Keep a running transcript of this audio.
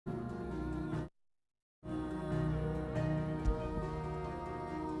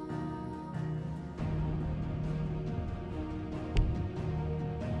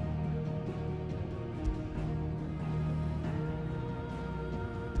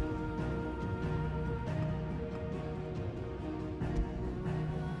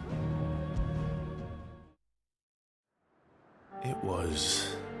It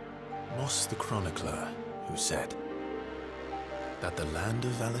was Moss the Chronicler who said that the land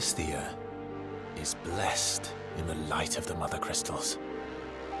of Valisthea is blessed in the light of the Mother Crystals,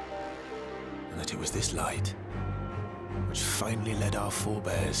 and that it was this light which finally led our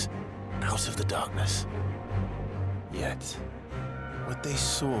forebears out of the darkness. Yet, what they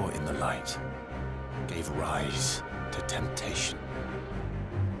saw in the light gave rise to temptation.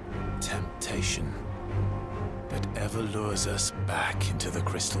 Temptation that ever lures us back into the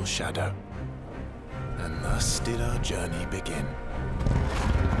crystal shadow. And thus did our journey begin.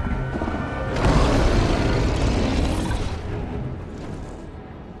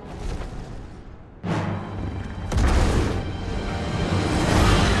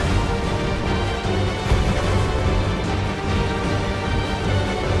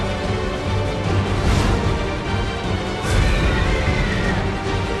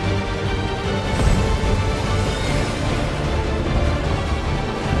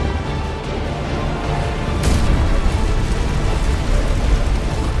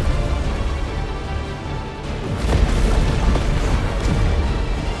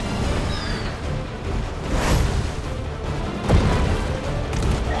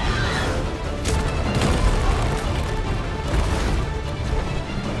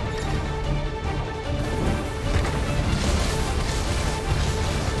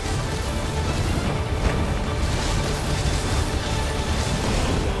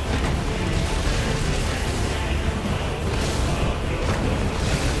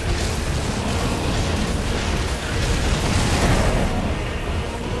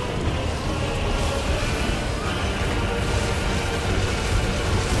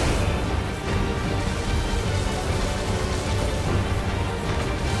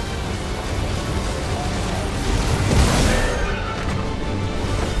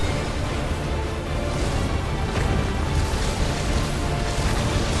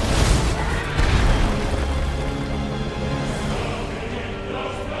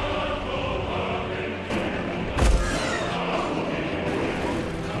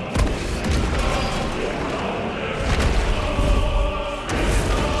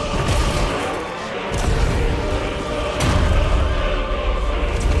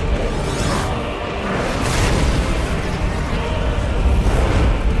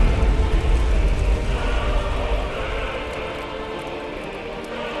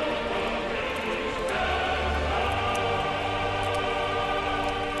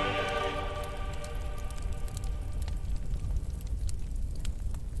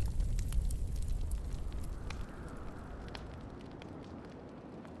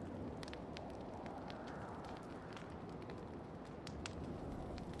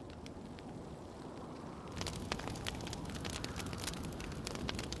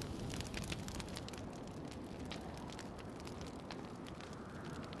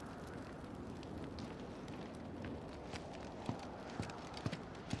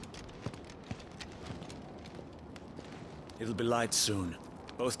 It'll be light soon.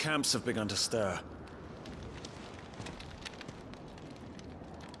 Both camps have begun to stir.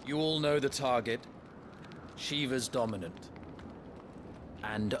 You all know the target. Shiva's dominant.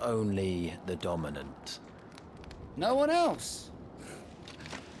 And only the dominant. No one else?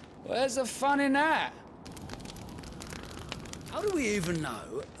 Where's the fun in that? How do we even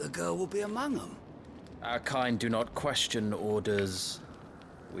know the girl will be among them? Our kind do not question orders.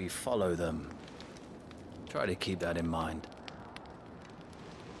 We follow them. Try to keep that in mind.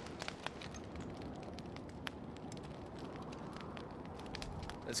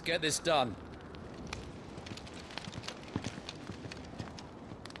 Let's get this done.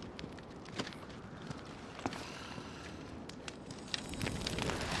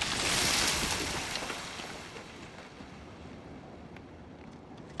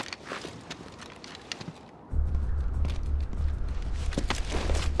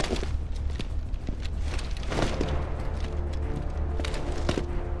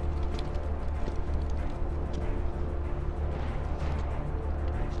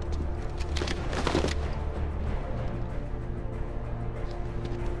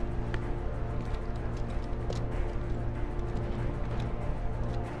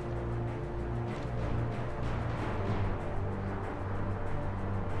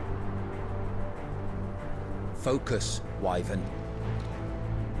 Focus, Wyvern.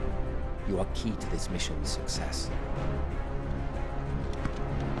 You are key to this mission's success.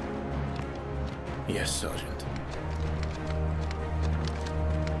 Yes, Sergeant.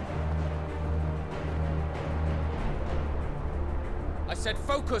 I said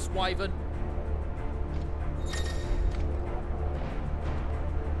focus, Wyvern.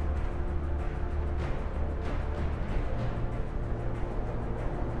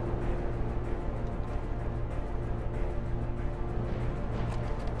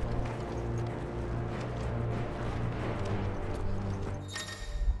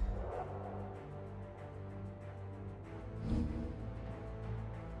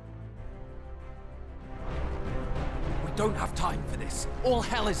 don't have time for this. All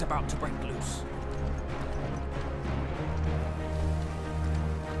hell is about to break loose.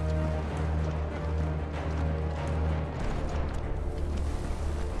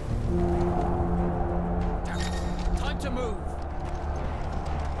 Time to move.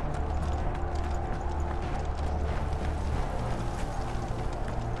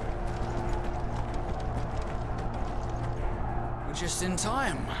 We're just in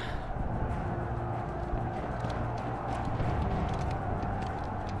time.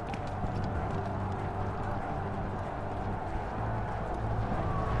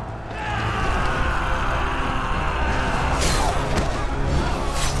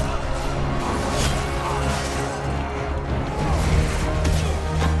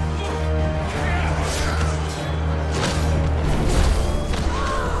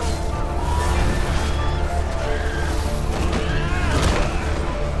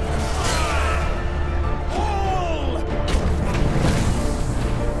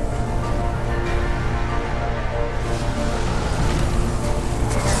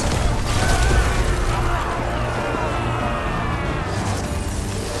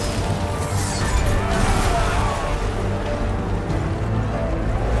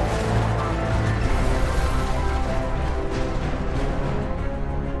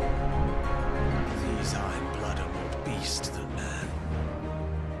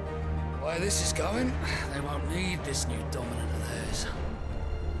 Where this is going, they won't need this new dominant of theirs.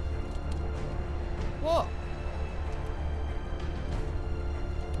 What?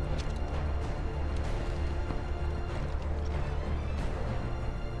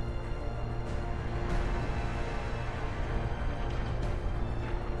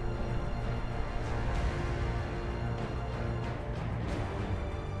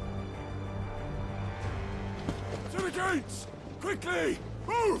 To the gates! Quickly!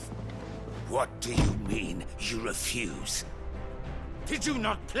 Move! What do you mean, you refuse? Did you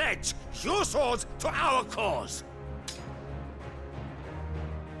not pledge your swords to our cause?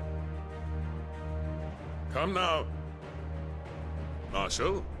 Come now.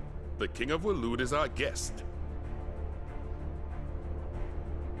 Marshal, the King of Waloed is our guest.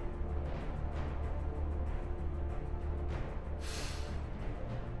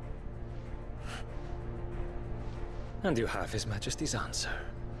 And you have His Majesty's answer.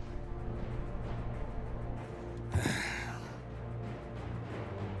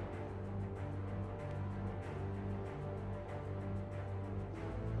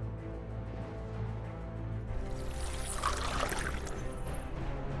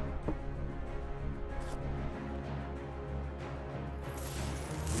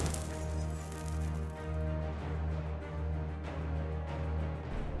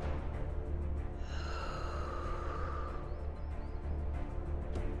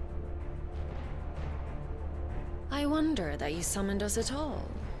 I wonder that you summoned us at all.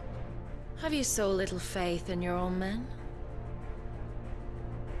 Have you so little faith in your own men?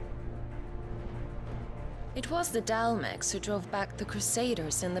 It was the Dalmex who drove back the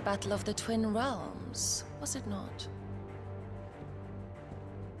Crusaders in the Battle of the Twin Realms, was it not?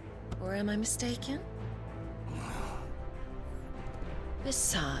 Or am I mistaken?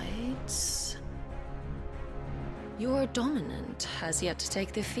 Besides, your dominant has yet to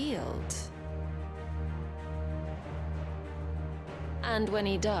take the field. And when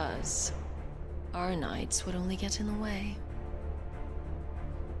he does, our knights would only get in the way.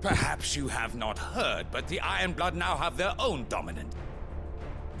 Perhaps you have not heard, but the Ironblood now have their own dominant.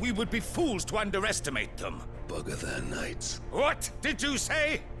 We would be fools to underestimate them. Bugger their knights. What did you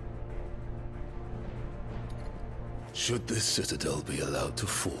say? Should this citadel be allowed to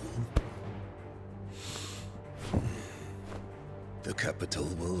fall, the capital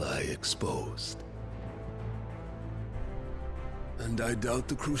will lie exposed. And I doubt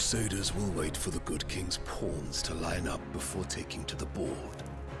the Crusaders will wait for the good king's pawns to line up before taking to the board.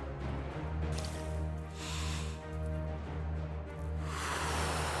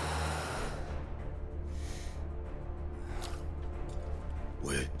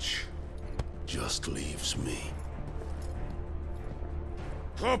 Which just leaves me.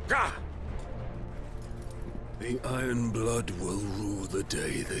 Hopka! The Ironblood will rue the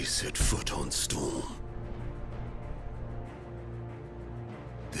day they set foot on Storm.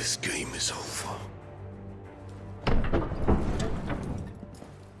 This game is over.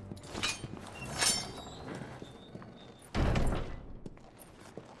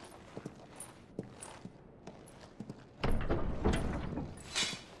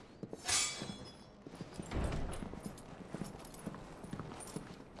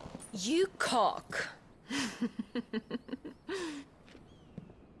 You cock.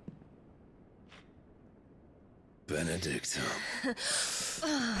 Bene. Benedicta.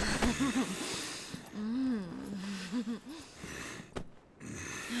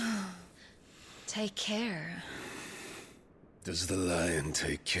 Take care. Does the lion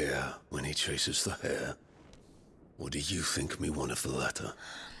take care when he chases the hare? Or do you think me one of the latter?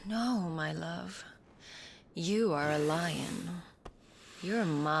 No, my love. You are a lion. You're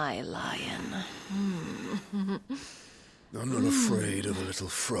my lion. I'm not afraid of a little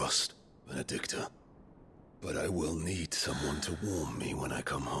frost, Benedicta. But I will need someone to warm me when I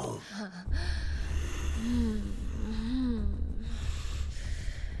come home.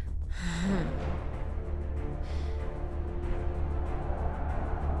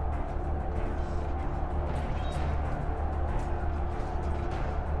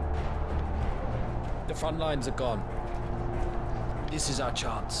 The front lines are gone. This is our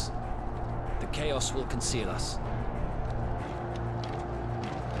chance. The chaos will conceal us.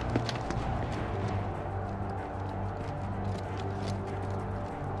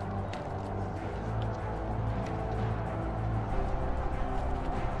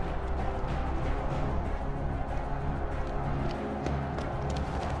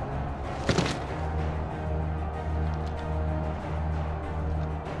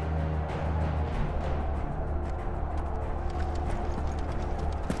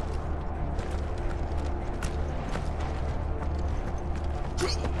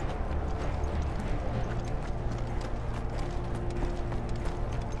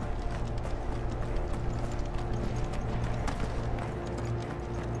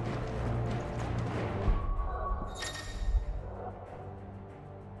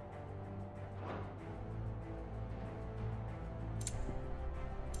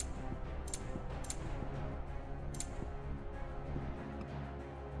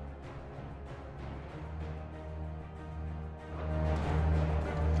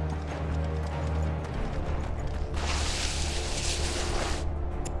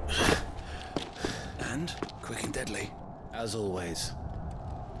 Quick and deadly. As always.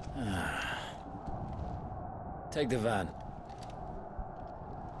 Take the van.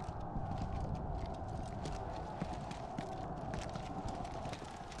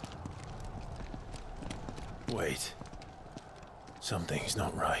 Wait. Something's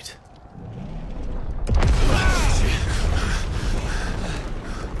not right.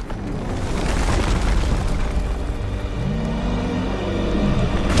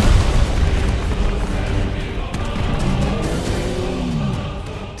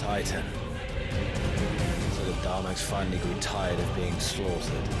 Titan. So the Darmax finally grew tired of being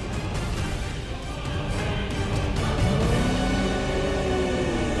slaughtered.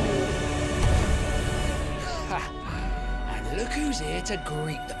 And look who's here to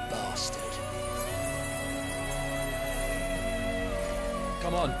greet the bastard.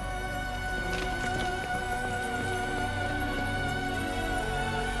 Come on.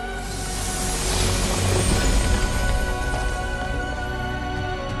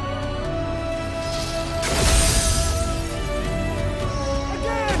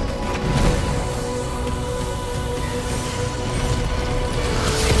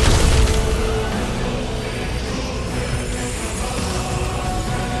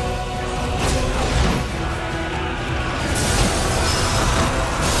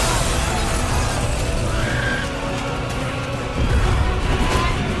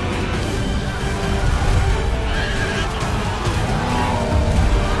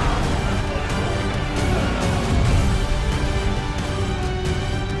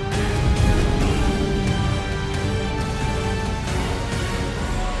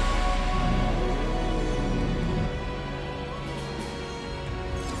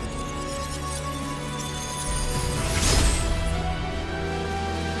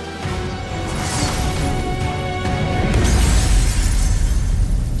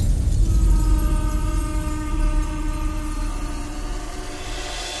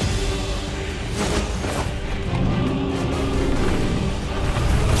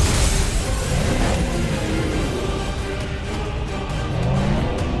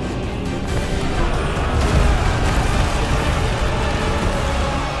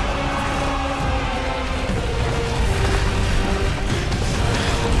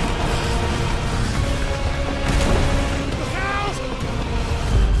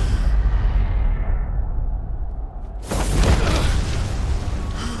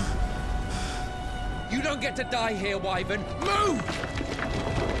 You don't get to die here, Wyvern. Move!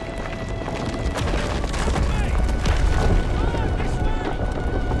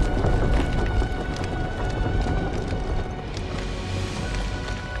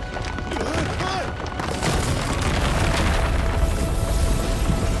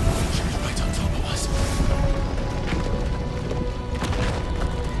 She's right on top of us.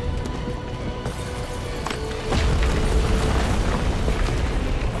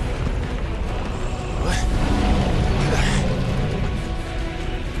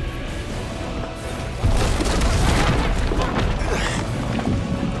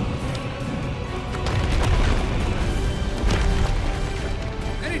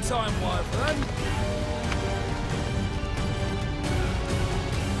 time, Wyvern.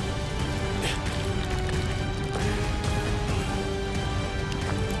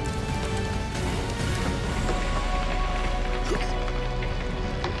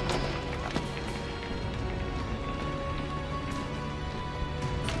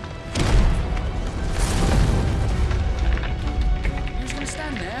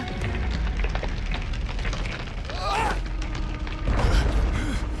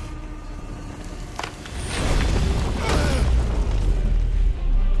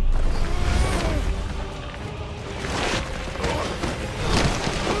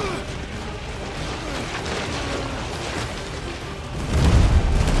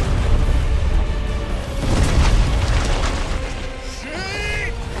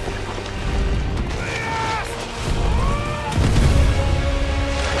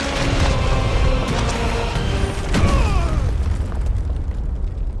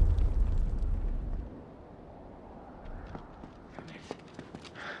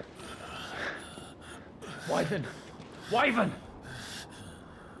 Wyvern! Wyvern!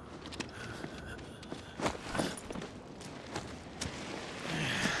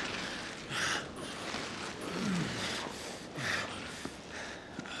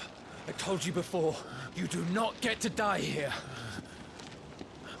 I told you before, you do not get to die here.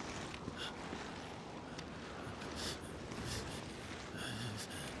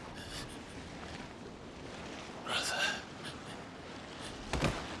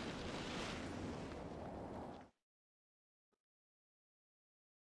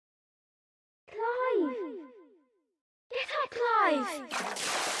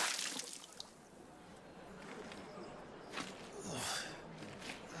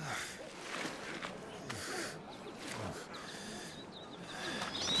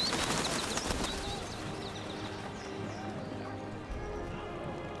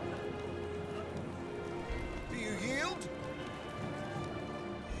 Do you yield?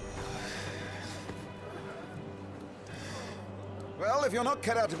 Well, if you're not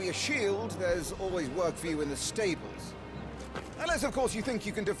cut out to be a shield, there's always work for you in the stables. Unless, of course, you think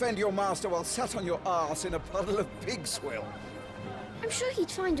you can defend your master while sat on your arse in a puddle of pig swill. I'm sure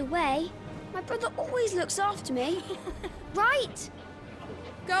he'd find a way. My brother always looks after me. Right?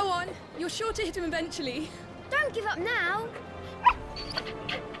 Go on. You're sure to hit him eventually. Don't give up now.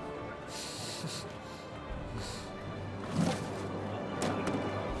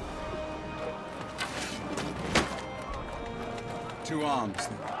 Two arms,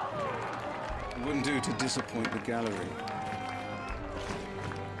 then. It wouldn't do to disappoint the gallery.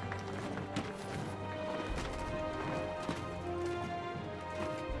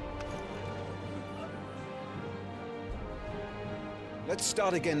 Let's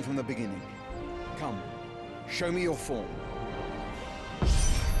start again from the beginning. Come, show me your form.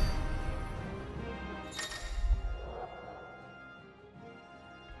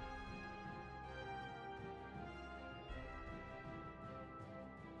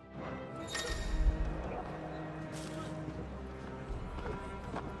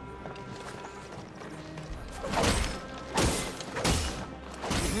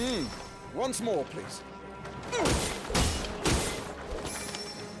 Once more, please.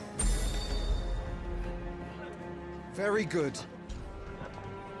 Very good.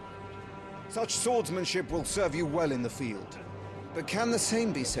 Such swordsmanship will serve you well in the field. But can the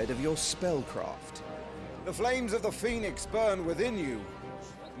same be said of your spellcraft? The flames of the Phoenix burn within you.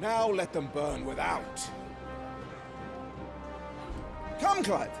 Now let them burn without. Come,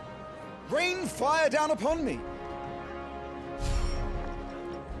 Clive. Rain fire down upon me.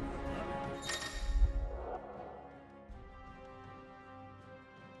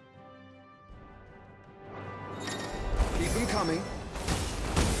 Keep them coming.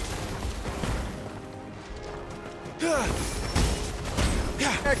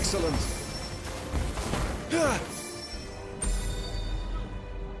 Excellent.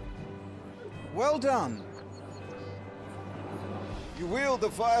 Well done. You wield the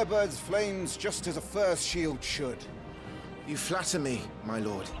Firebird's flames just as a first shield should. You flatter me, my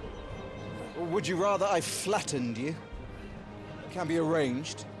lord. Or would you rather I flattened you? Can be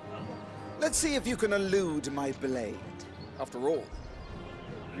arranged. Let's see if you can elude my blade. After all,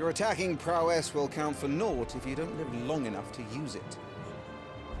 your attacking prowess will count for naught if you don't live long enough to use it.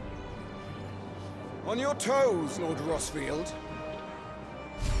 On your toes, Lord Rossfield.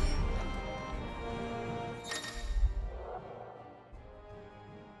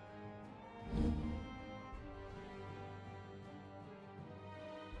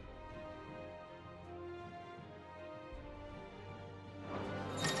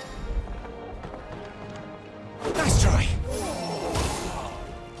 Nice try.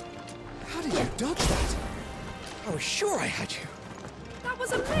 was sure I had you. That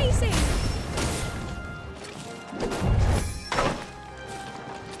was amazing!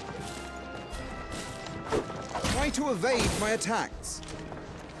 Try to evade my attacks.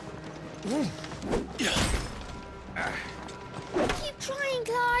 Keep trying,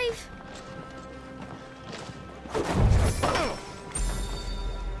 Clive.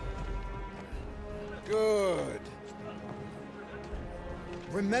 Good.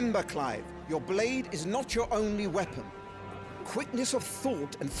 Remember, Clive, your blade is not your only weapon. Quickness of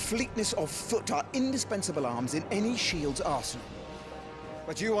thought and fleetness of foot are indispensable arms in any shield's arsenal.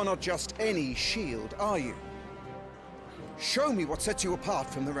 But you are not just any shield, are you? Show me what sets you apart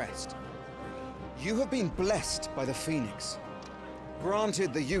from the rest. You have been blessed by the Phoenix,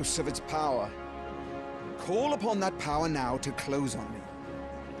 granted the use of its power. Call upon that power now to close on me.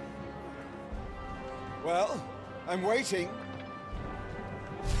 Well, I'm waiting.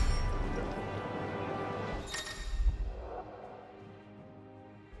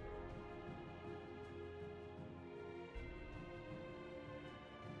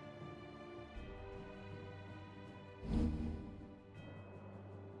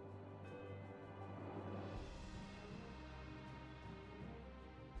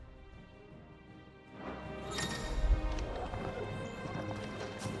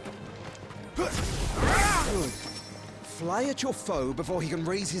 Good. Fly at your foe before he can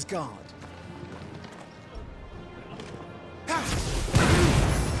raise his guard.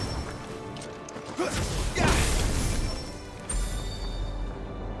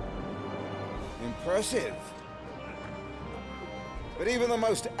 Impressive. But even the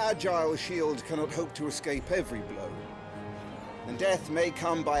most agile shield cannot hope to escape every blow. And death may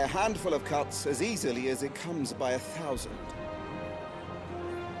come by a handful of cuts as easily as it comes by 1,000.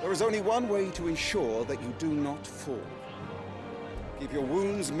 There is only one way to ensure that you do not fall. Keep your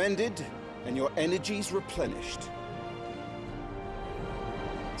wounds mended and your energies replenished.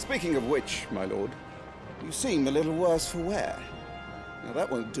 Speaking of which, my lord, you seem a little worse for wear. Now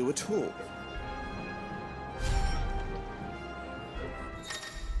that won't do at all.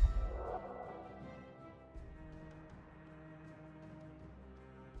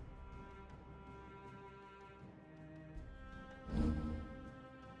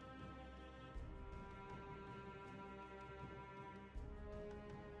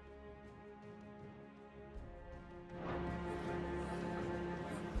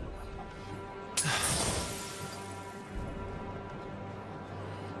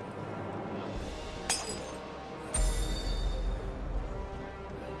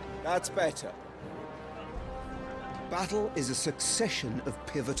 That's better. Battle is a succession of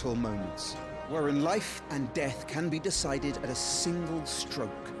pivotal moments, wherein life and death can be decided at a single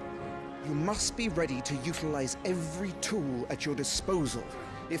stroke. You must be ready to utilize every tool at your disposal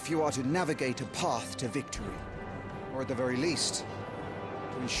if you are to navigate a path to victory, or at the very least,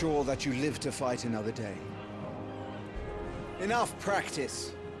 to ensure that you live to fight another day. Enough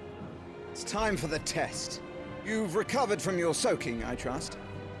practice. It's time for the test. You've recovered from your soaking, I trust.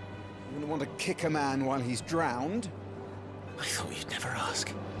 You wouldn't want to kick a man while he's drowned. I thought you'd never ask.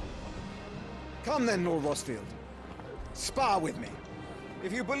 Come then, Lord Rosfield. Spar with me.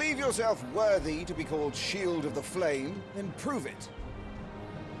 If you believe yourself worthy to be called Shield of the Flame, then prove it.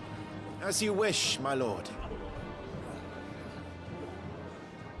 As you wish, my lord.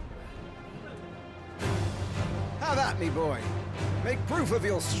 Have at me, boy. Make proof of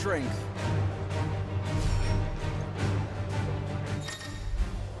your strength.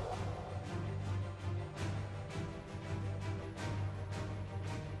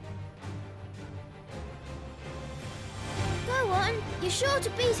 You're sure to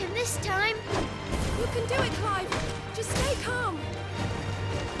beat him this time. You can do it, Clive. Just stay calm.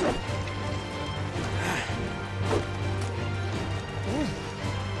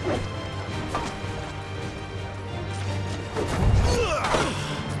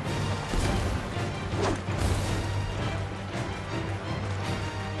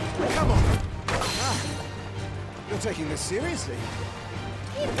 Come on. You're taking this seriously.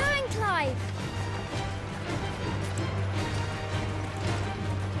 Keep going, Clive.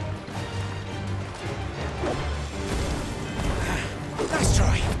 Nice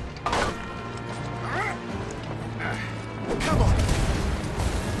try. Come on.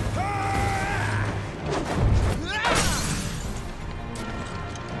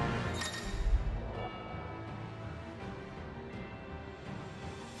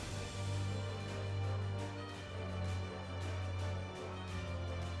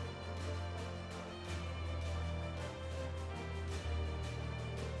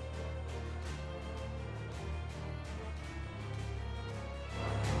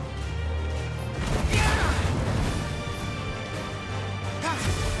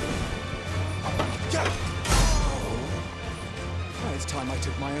 It's time I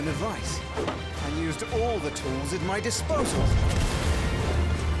took my own advice and used all the tools at my disposal.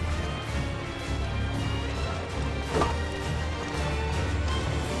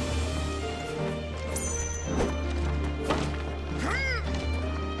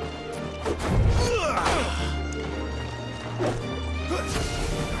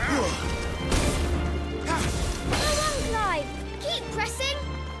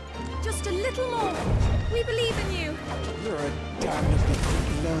 Just a little more. We believe in you. You're a damnably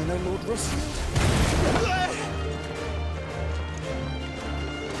quick learner, Lord Rossfield.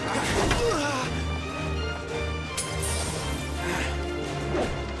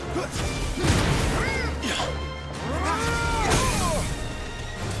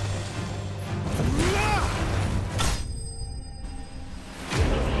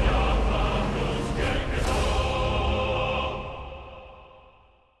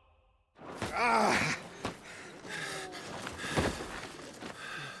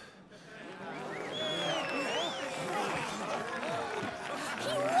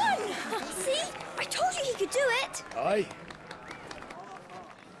 Aye.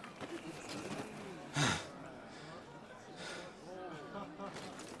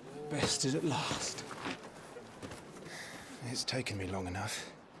 Bested at last. It's taken me long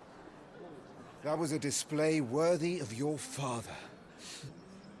enough. That was a display worthy of your father.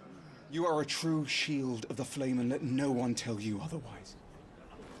 You are a true shield of the flame, and let no one tell you otherwise.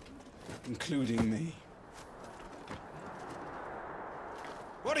 Including me.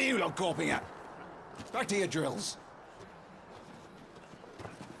 What are you lot gawping at? Back to your drills.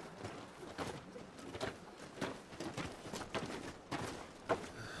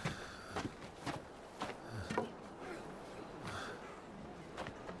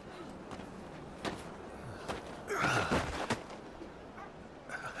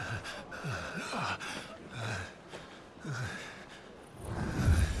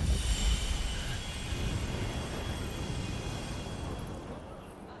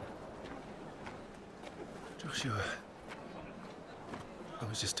 Joshua, I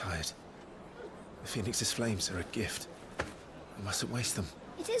was just tired. The Phoenix's flames are a gift. I mustn't waste them.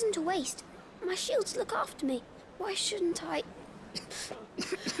 It isn't a waste. My shields look after me. Why shouldn't I?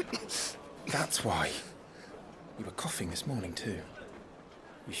 That's why. You were coughing this morning too.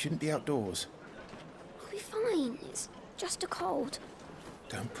 You shouldn't be outdoors. I'll be fine. It's just a cold.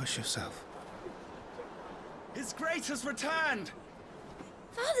 Don't push yourself. His Grace has returned!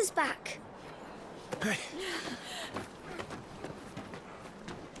 Father's back. Hey.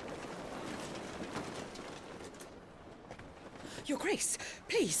 Your Grace,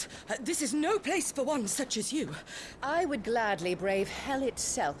 please, this is no place for one such as you. I would gladly brave hell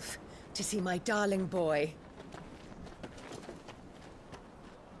itself to see my darling boy.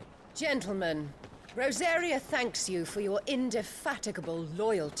 Gentlemen, Rosaria thanks you for your indefatigable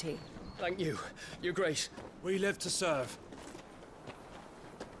loyalty. Thank you, Your Grace. We live to serve.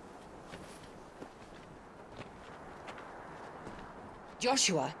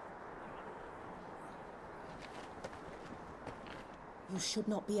 Joshua. You should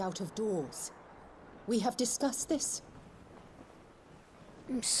not be out of doors. We have discussed this.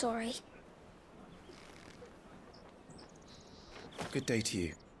 I'm sorry. Good day to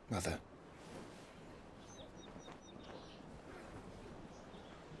you, Mother.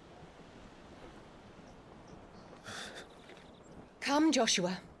 Come,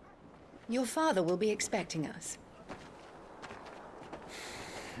 Joshua. Your father will be expecting us.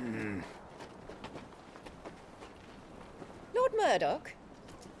 Lord Murdoch?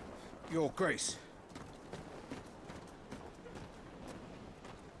 Your Grace.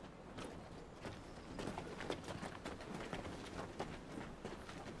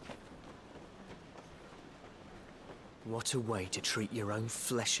 What a way to treat your own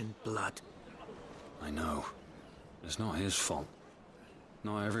flesh and blood. I know. It's not his fault.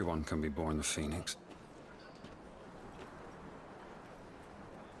 Not everyone can be born the Phoenix.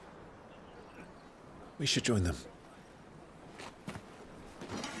 We should join them.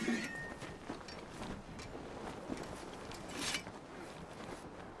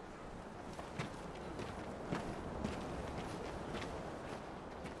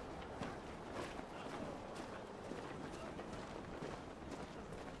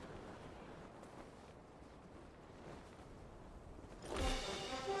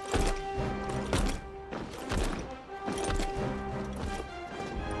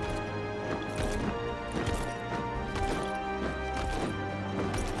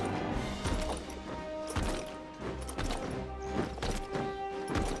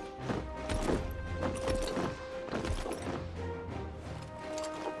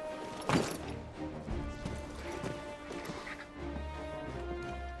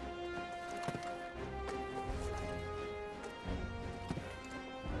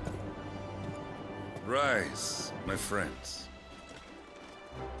 Rise, my friends.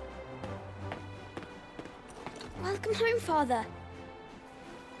 Welcome home, Father.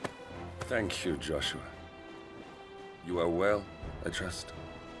 Thank you, Joshua. You are well, I trust?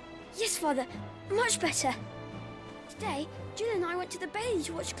 Yes, Father. Much better. Today, Jill and I went to the Bailey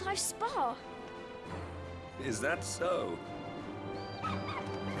to watch Clive's spa. Is that so?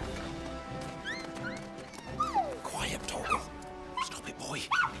 Quiet, Torgal. Stop it, boy.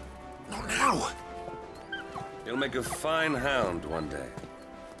 Not now. You'll make a fine hound one day.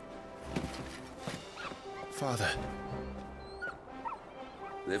 Father.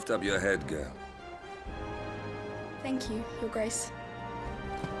 Lift up your head, girl. Thank you, Your Grace.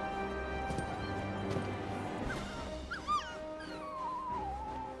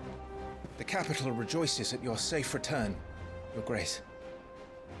 The capital rejoices at your safe return, Your Grace.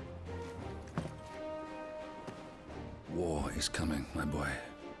 War is coming, my boy.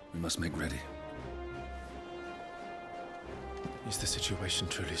 We must make ready. Is the situation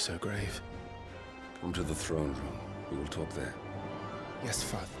truly so grave? Come to the throne room. We will talk there. Yes,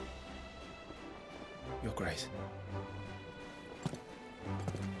 Father. Your Grace.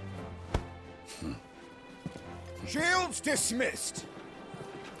 Shields dismissed.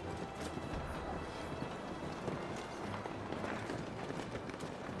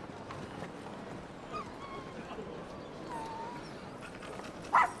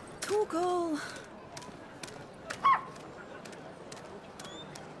 Torgal.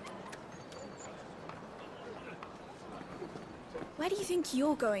 Where do you think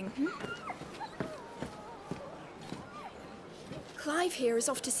you're going, Clive here is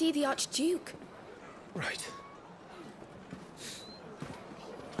off to see the Archduke. Right.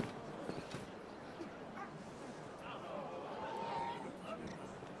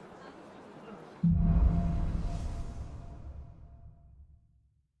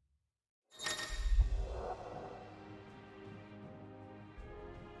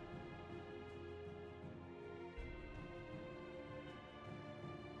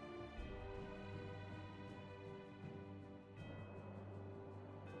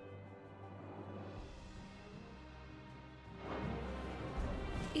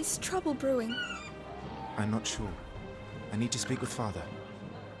 Is trouble brewing? I'm not sure. I need to speak with Father.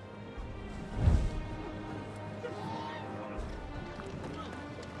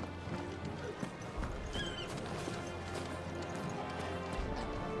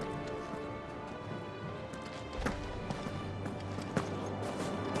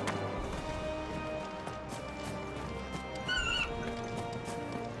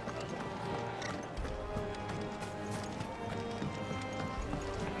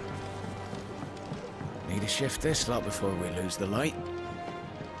 Need to shift this lot before we lose the light.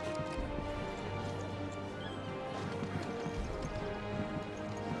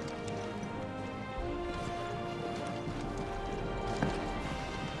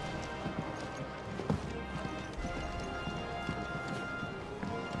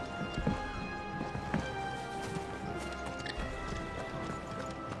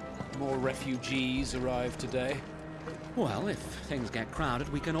 More refugees arrived today. Well, if things get crowded,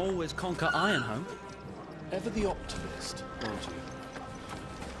 we can always conquer Ironhome. Ever the optimist, aren't you?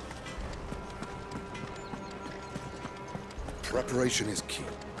 Preparation is key.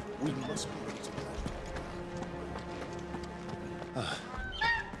 We must be ready to go.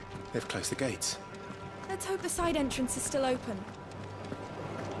 They've closed the gates. Let's hope the side entrance is still open.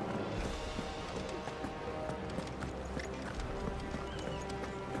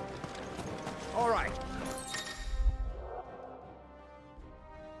 All right.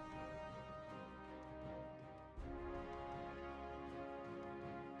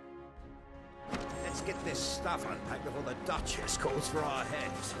 Let's get this stuff unpacked before the Duchess calls for our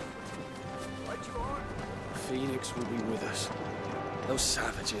heads. Right you are. Phoenix will be with us. Those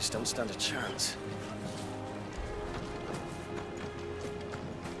savages don't stand a chance.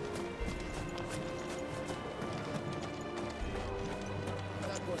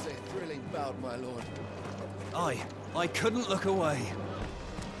 That was a thrilling bout, my lord. I couldn't look away.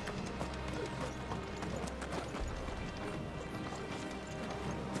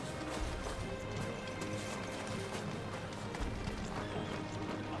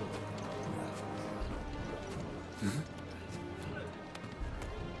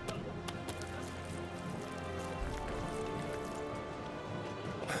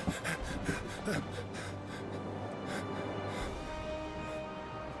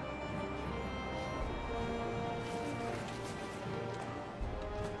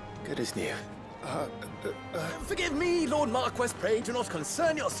 Good as new. Forgive me, Lord Marquess. Pray do not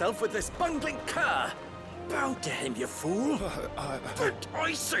concern yourself with this bungling cur. Bow to him, you fool. Did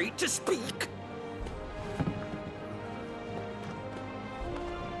I say to speak?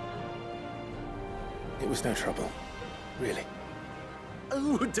 was no trouble. Really.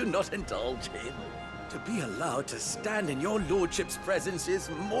 Oh, do not indulge him. To be allowed to stand in your lordship's presence is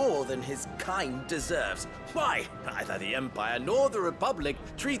more than his kind deserves. Why, neither the Empire nor the Republic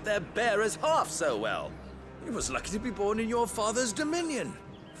treat their bearers half so well. He was lucky to be born in your father's dominion.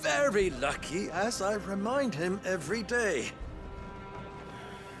 Very lucky, as I remind him every day.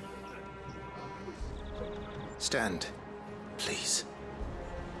 Stand, please.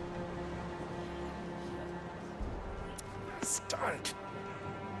 Stand.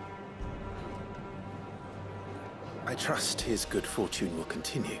 I trust his good fortune will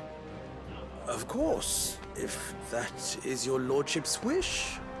continue. Of course, if that is your lordship's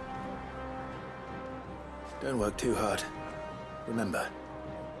wish. Don't work too hard. Remember,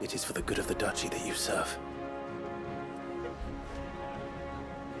 it is for the good of the duchy that you serve.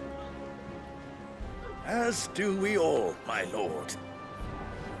 As do we all, my lord.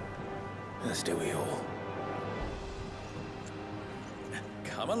 As do we all.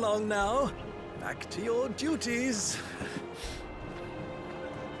 Come along now. Back to your duties.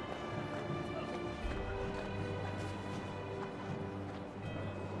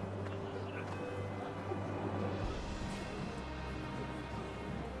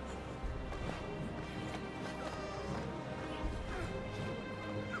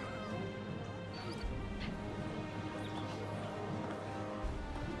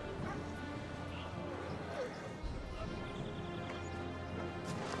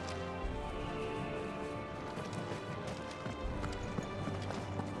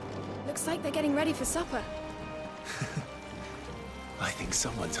 Looks like they're getting ready for supper. I think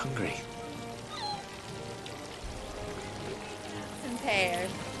someone's hungry. Some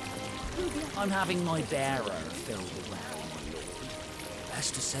pears. I'm having my bearer filled well, my lord.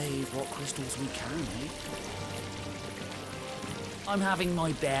 Best to save what crystals we can, eh? I'm having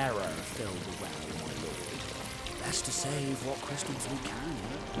my bearer filled well, my lord. Best to save what crystals we can,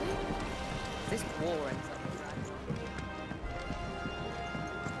 eh? This war ends up.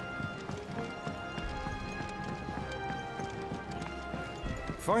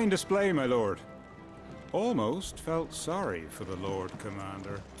 Fine display, my lord. Almost felt sorry for the Lord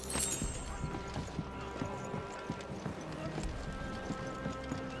Commander.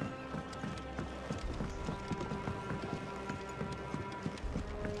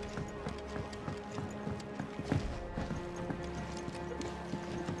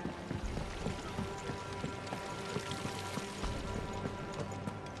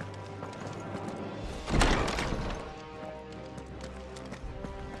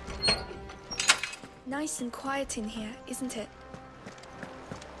 Nice and quiet in here, isn't it?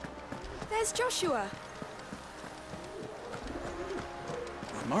 There's Joshua.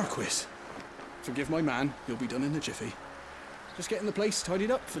 Marquis. Forgive my man, he'll be done in a jiffy. Just getting the place tidied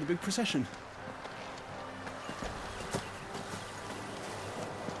up for the big procession.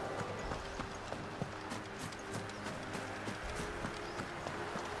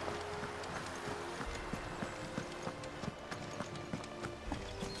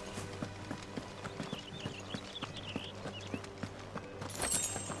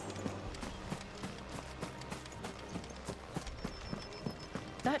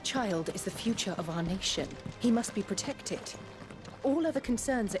 That child is the future of our nation. He must be protected. All other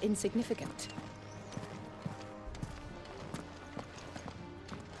concerns are insignificant.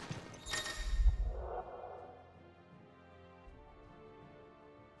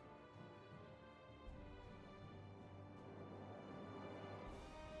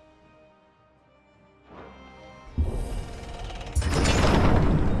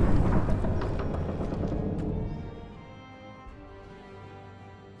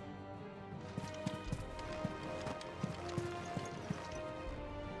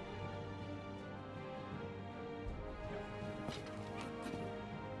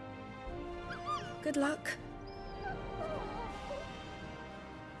 Good luck.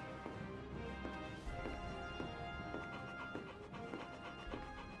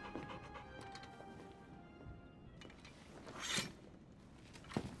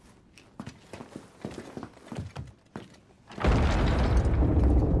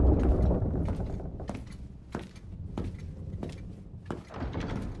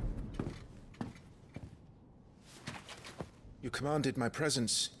 You commanded my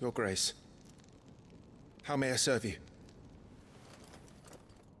presence, Your Grace. How may I serve you?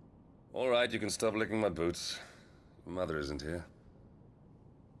 All right, you can stop licking my boots. Your mother isn't here.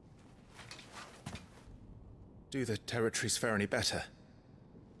 Do the territories fare any better?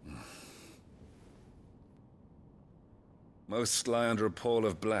 Most lie under a pall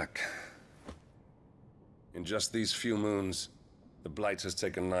of black. In just these few moons, the Blight has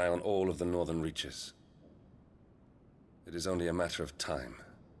taken nigh on all of the northern reaches. It is only a matter of time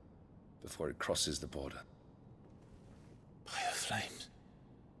before it crosses the border. By the flames.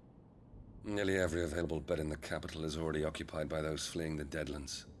 Nearly every available bed in the capital is already occupied by those fleeing the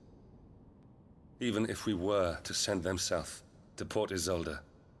Deadlands. Even if we were to send them south, to Port Isolde,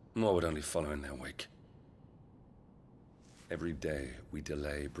 more would only follow in their wake. Every day we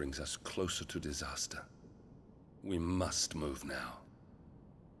delay brings us closer to disaster. We must move now.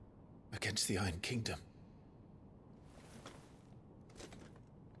 Against the Iron Kingdom.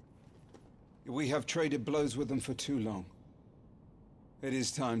 We have traded blows with them for too long. It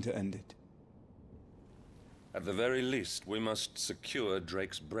is time to end it. At the very least, we must secure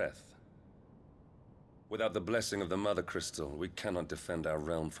Drake's breath. Without the blessing of the Mother Crystal, we cannot defend our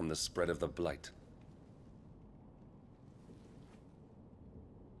realm from the spread of the Blight.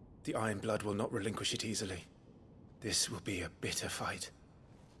 The Iron Blood will not relinquish it easily. This will be a bitter fight.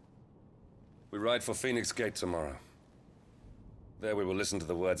 We ride for Phoenix Gate tomorrow. There we will listen to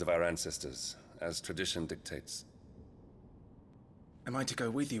the words of our ancestors, as tradition dictates. Am I to go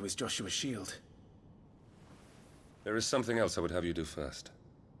with you as Joshua's shield? There is something else I would have you do first.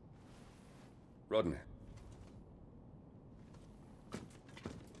 Rodney.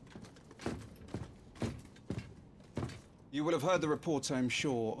 You will have heard the reports, I am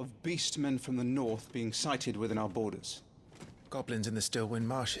sure, of beastmen from the north being sighted within our borders. Goblins in the Stillwind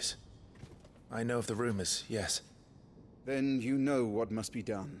Marshes. I know of the rumors, yes. Then you know what must be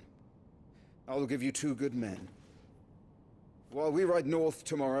done. I will give you 2 good men. While we ride north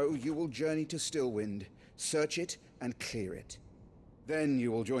tomorrow, you will journey to Stillwind, search it and clear it. Then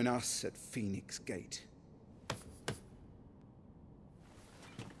you will join us at Phoenix Gate.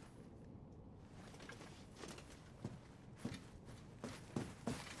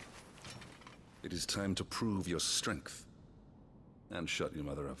 It is time to prove your strength. And shut your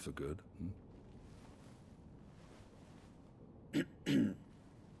mother up for good.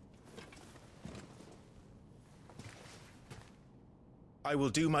 I will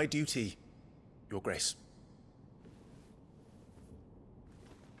do my duty, Your Grace.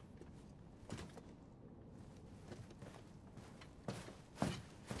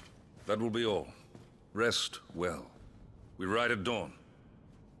 That will be all. Rest well. We ride at dawn.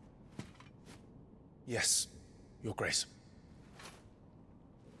 Yes, Your Grace.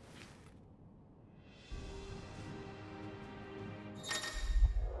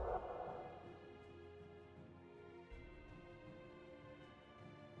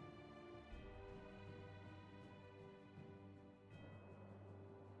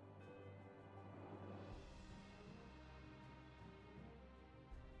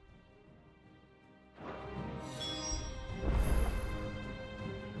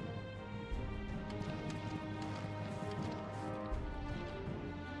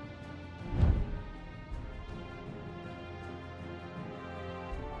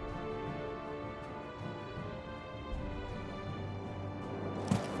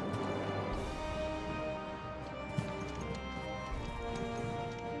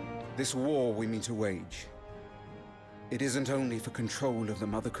 This war we mean to wage, it isn't only for control of the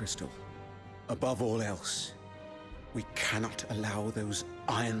Mother Crystal. Above all else, we cannot allow those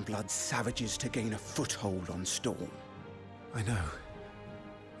Ironblood savages to gain a foothold on Storm. I know.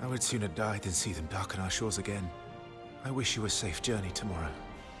 I would sooner die than see them darken our shores again. I wish you a safe journey tomorrow.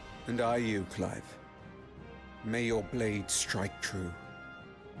 And I you, Clive. May your blade strike true.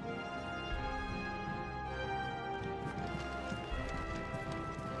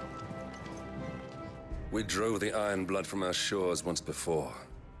 We drove the Ironblood from our shores once before,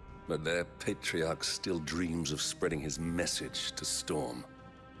 but their patriarch still dreams of spreading his message to Storm.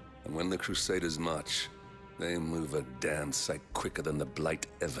 And when the Crusaders march, they move a damn sight quicker than the Blight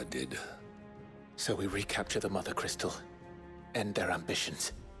ever did. So we recapture the Mother Crystal, end their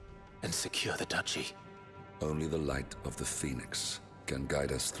ambitions, and secure the Duchy. Only the light of the Phoenix can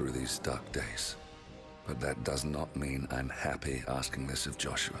guide us through these dark days. But that does not mean I'm happy asking this of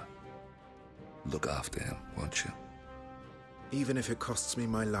Joshua. Look after him, won't you? Even if it costs me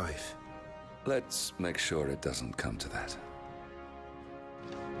my life. Let's make sure it doesn't come to that.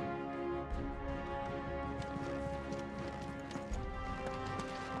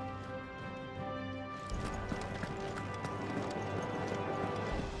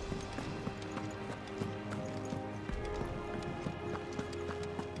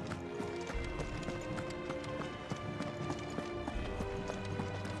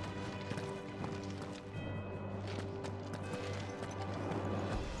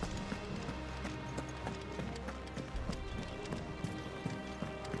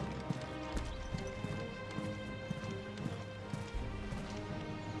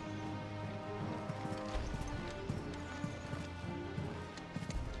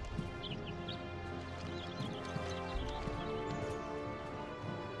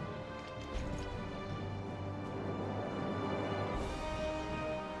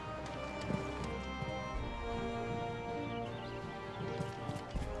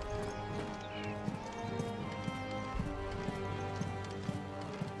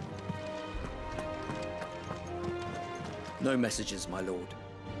 No messages, my lord.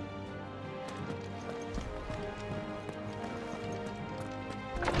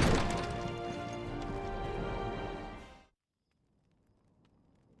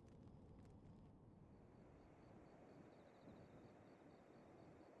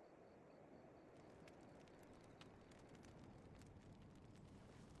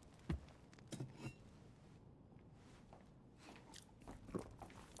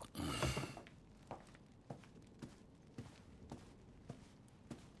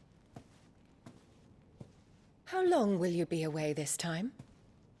 How long will you be away this time?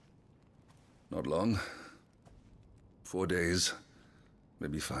 Not long. 4 days,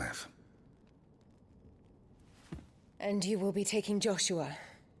 maybe 5. And you will be taking Joshua?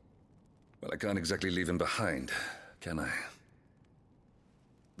 Well, I can't exactly leave him behind, can I?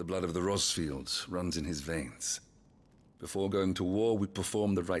 The blood of the Rosfields runs in his veins. Before going to war, we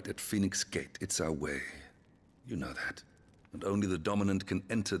perform the rite at Phoenix Gate. It's our way. You know that. And only the dominant can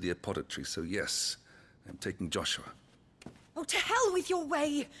enter the apothecary, so yes, I'm taking Joshua. Oh, to hell with your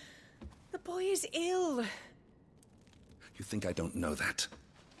way! The boy is ill. You think I don't know that?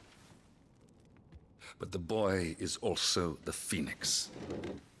 But the boy is also the Phoenix.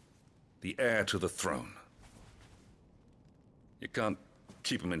 The heir to the throne. You can't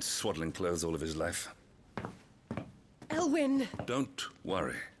keep him in swaddling clothes all of his life. Elwyn! Don't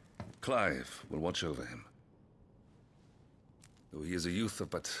worry. Clive will watch over him. Though he is a youth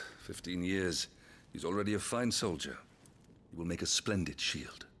of but 15 years, he's already a fine soldier. He will make a splendid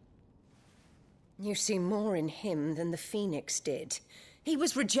shield. You see more in him than the Phoenix did. He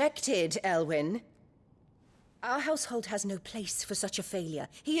was rejected, Elwyn. Our household has no place for such a failure.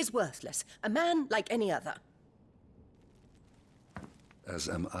 He is worthless, a man like any other. As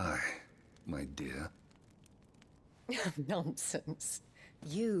am I, my dear. Nonsense.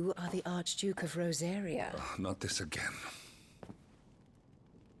 You are the Archduke of Rosaria. Oh, not this again.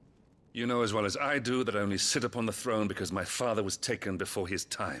 You know as well as I do that I only sit upon the throne because my father was taken before his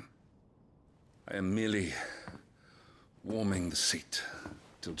time. I am merely warming the seat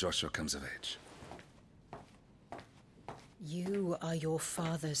till Joshua comes of age. You are your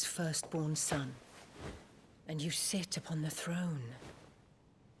father's firstborn son, and you sit upon the throne.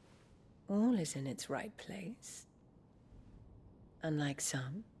 All is in its right place. Unlike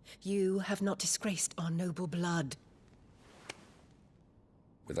some, you have not disgraced our noble blood.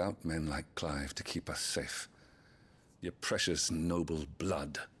 Without men like Clive to keep us safe, your precious noble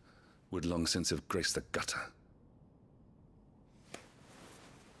blood would long since have graced the gutter.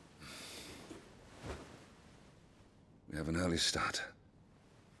 We have an early start.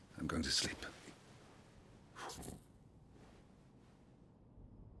 I'm going to sleep.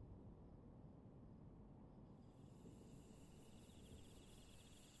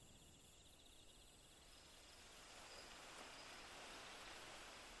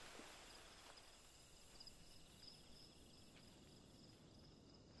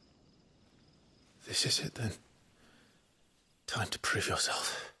 This is it then. Time to prove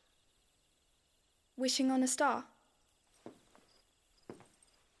yourself. Wishing on a star?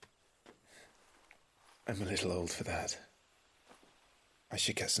 I'm a little old for that. I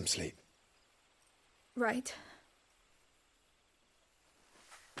should get some sleep. Right.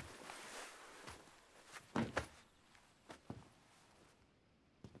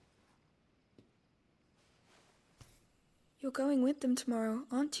 You're going with them tomorrow,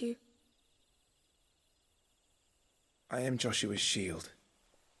 aren't you? I am Joshua's shield.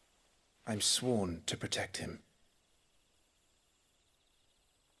 I'm sworn to protect him.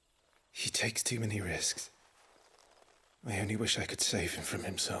 He takes too many risks. I only wish I could save him from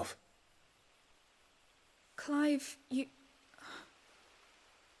himself. Clive, you...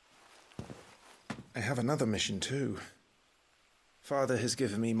 I have another mission too. Father has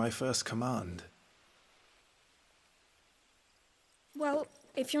given me my first command. Well,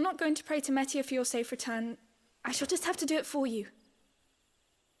 if you're not going to pray to Metia for your safe return, I shall just have to do it for you.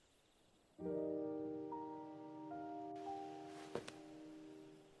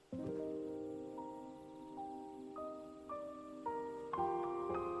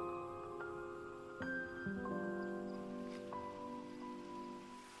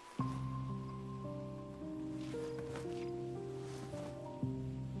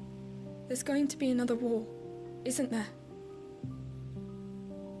 There's going to be another war, isn't there?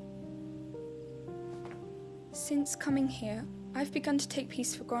 Since coming here, I've begun to take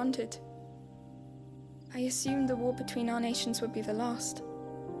peace for granted. I assumed the war between our nations would be the last.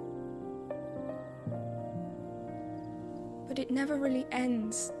 But it never really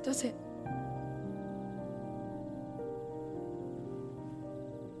ends, does it?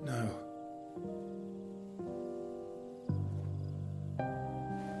 No.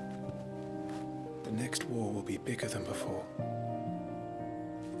 bigger than before.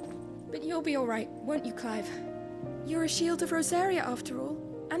 But you'll be all right, won't you, Clive? You're a shield of Rosaria, after all,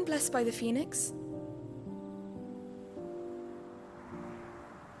 and blessed by the Phoenix.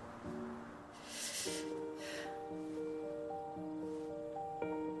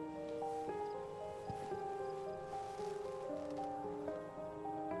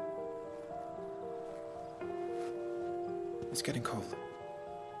 It's getting cold.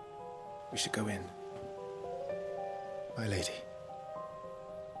 We should go in. My lady.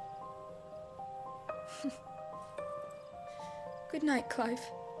 Good night, Clive.